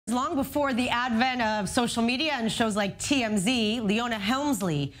Long before the advent of social media and shows like TMZ, Leona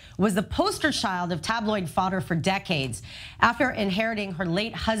Helmsley was the poster child of tabloid fodder for decades. After inheriting her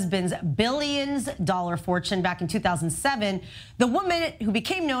late husband's billions-dollar fortune back in 2007, the woman who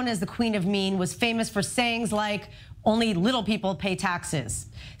became known as the Queen of Mean was famous for sayings like, "Only little people pay taxes."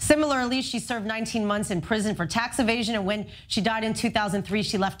 Similarly, she served 19 months in prison for tax evasion, and when she died in 2003,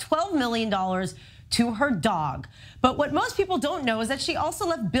 she left $12 million to her dog. But what most people don't know is that she also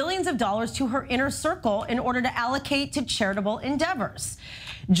left billions of dollars to her inner circle in order to allocate to charitable endeavors.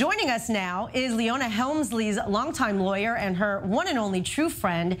 Joining us now is Leona Helmsley's longtime lawyer and her one and only true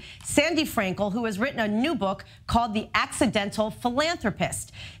friend, Sandy Frankel, who has written a new book called The Accidental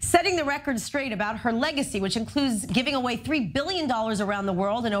Philanthropist, setting the record straight about her legacy, which includes giving away $3 billion around the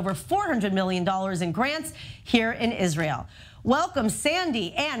world and over $400 million in grants here in Israel. Welcome,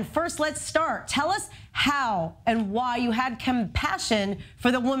 Sandy. And first, let's start. Tell us how and why you had compassion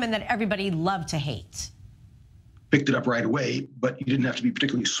for the woman that everybody loved to hate. Picked it up right away, but you didn't have to be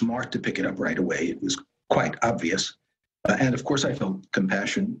particularly smart to pick it up right away. It was quite obvious. And of course, I felt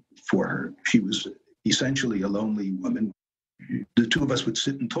compassion for her. She was essentially a lonely woman. The two of us would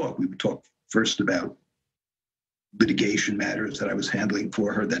sit and talk. We would talk first about litigation matters that I was handling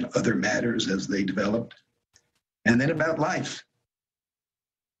for her, then other matters as they developed, and then about life.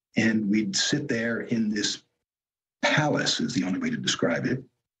 And we'd sit there in this palace, is the only way to describe it.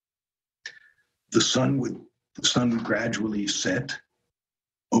 The sun would gradually set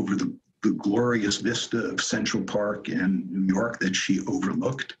over the glorious vista of Central Park and New York that she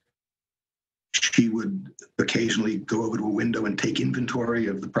overlooked. She would occasionally go over to a window and take inventory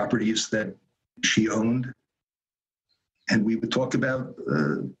of the properties that she owned. And we would talk about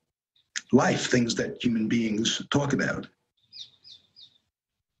life, things that human beings talk about.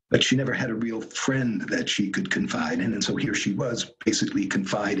 But she never had a real friend that she could confide in. And so here she was, basically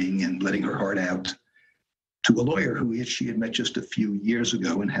confiding and letting her heart out to a lawyer who she had met just a few years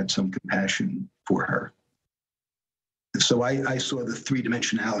ago and had some compassion for her. And so I saw the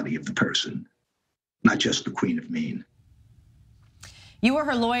three-dimensionality of the person, not just the Queen of Mean. You were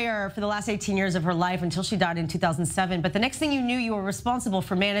her lawyer for the last 18 years of her life until she died in 2007. But the next thing you knew, you were responsible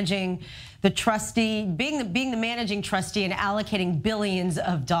for managing the trustee, being the managing trustee and allocating billions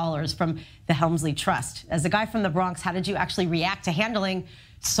of dollars from the Helmsley Trust. As a guy from the Bronx, how did you actually react to handling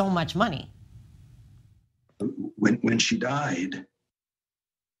so much money? When she died,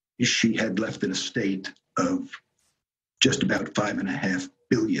 she had left an estate of just about $5.5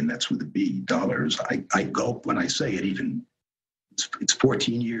 billion, that's with a B, dollars. I gulp when I say it, even it's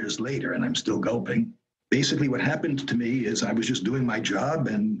 14 years later and I'm still gulping. Basically what happened to me is I was just doing my job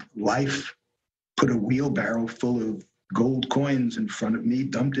and life put a wheelbarrow full of gold coins in front of me,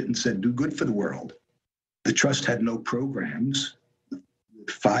 dumped it and said, do good for the world. The trust had no programs.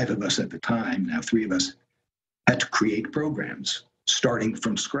 5 of us at the time, now 3 of us, had to create programs starting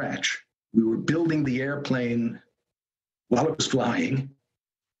from scratch. We were building the airplane while it was flying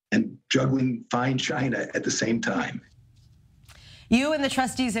and juggling fine china at the same time. You and the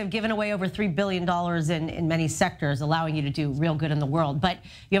trustees have given away over $3 billion in many sectors, allowing you to do real good in the world. But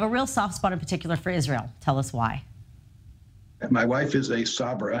you have a real soft spot in particular for Israel. Tell us why. My wife is a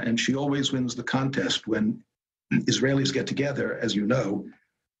Sabra, and she always wins the contest. When Israelis get together, as you know,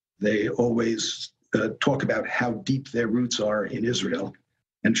 they always talk about how deep their roots are in Israel.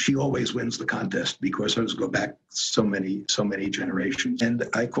 And she always wins the contest because hers go back so many generations. And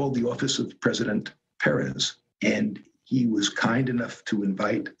I called the office of President Perez, and he was kind enough to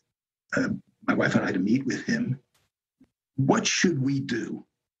invite my wife and I to meet with him. What should we do?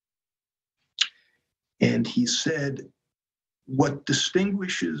 And he said, what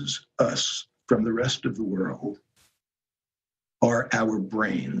distinguishes us from the rest of the world are our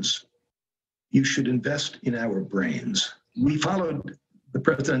brains. You should invest in our brains. We followed the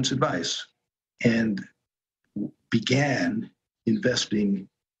president's advice and began investing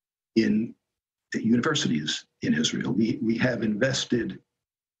in universities in Israel. We have invested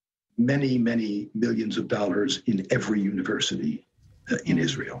many millions of dollars in every university in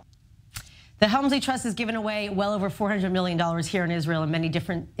Israel. The Helmsley Trust has given away well over $400 million here in Israel in many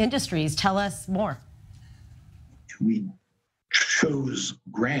different industries. Tell us more. We chose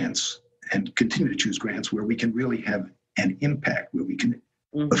grants and continue to choose grants where we can really have an impact, where we can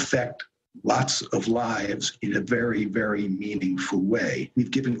affect lots of lives in a very meaningful way.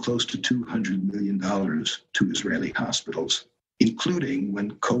 We've given close to $200 million to Israeli hospitals, including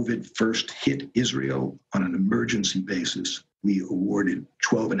when COVID first hit Israel on an emergency basis. We awarded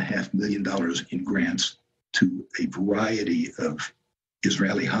 $12.5 million in grants to a variety of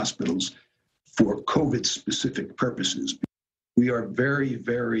Israeli hospitals for COVID-specific purposes. we are very,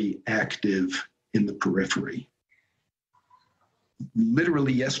 very active in the periphery.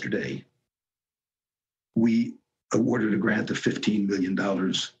 Literally yesterday, we awarded a grant of $15 million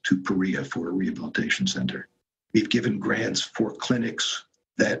to Perea for a rehabilitation center. We've given grants for clinics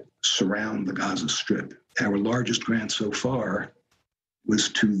that surround the Gaza Strip. Our largest grant so far was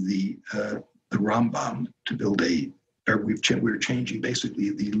to the Rambam to build we're changing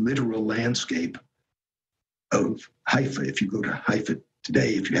basically the literal landscape of Haifa. If you go to Haifa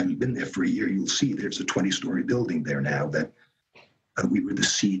today, if you haven't been there for a year, you'll see there's a 20-story building there now that we were the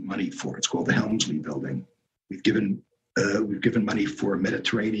seed money for. It's called the Helmsley building. We've given money for a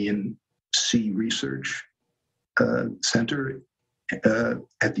Mediterranean Sea Research Center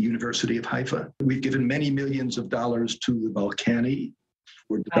at the University of Haifa. We've given many millions of dollars to the Balkani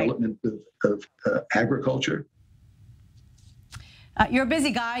for development of agriculture. You're a busy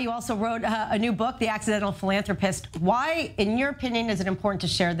guy. You also wrote a new book, The Accidental Philanthropist. Why, in your opinion, is it important to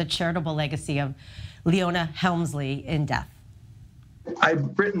share the charitable legacy of Leona Helmsley in death?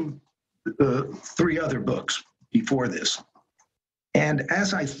 I've written 3 other books before this. And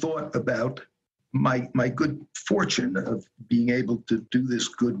as I thought about my good fortune of being able to do this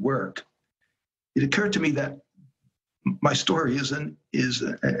good work, it occurred to me that my story is an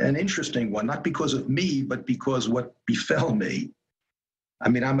interesting one, not because of me, but because what befell me. I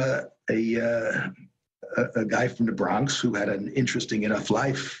mean, I'm a guy from the Bronx who had an interesting enough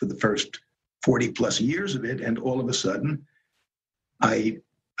life for the first 40 plus years of it, and all of a sudden, I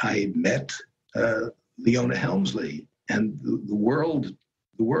met Leona Helmsley, and the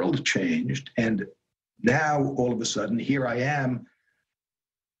world changed, and now all of a sudden here I am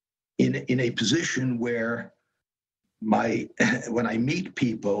in a position where when I meet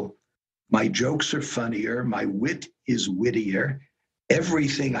people, my jokes are funnier, my wit is wittier,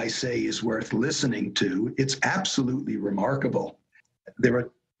 everything I say is worth listening to. It's absolutely remarkable. There are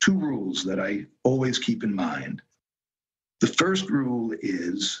 2 rules that I always keep in mind. The first rule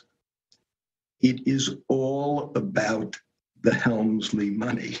is it is all about the Helmsley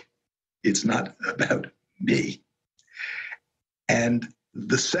money. It's not about me. And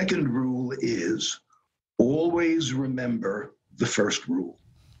the second rule is always remember the first rule.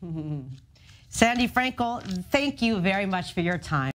 Sandy Frankel, thank you very much for your time.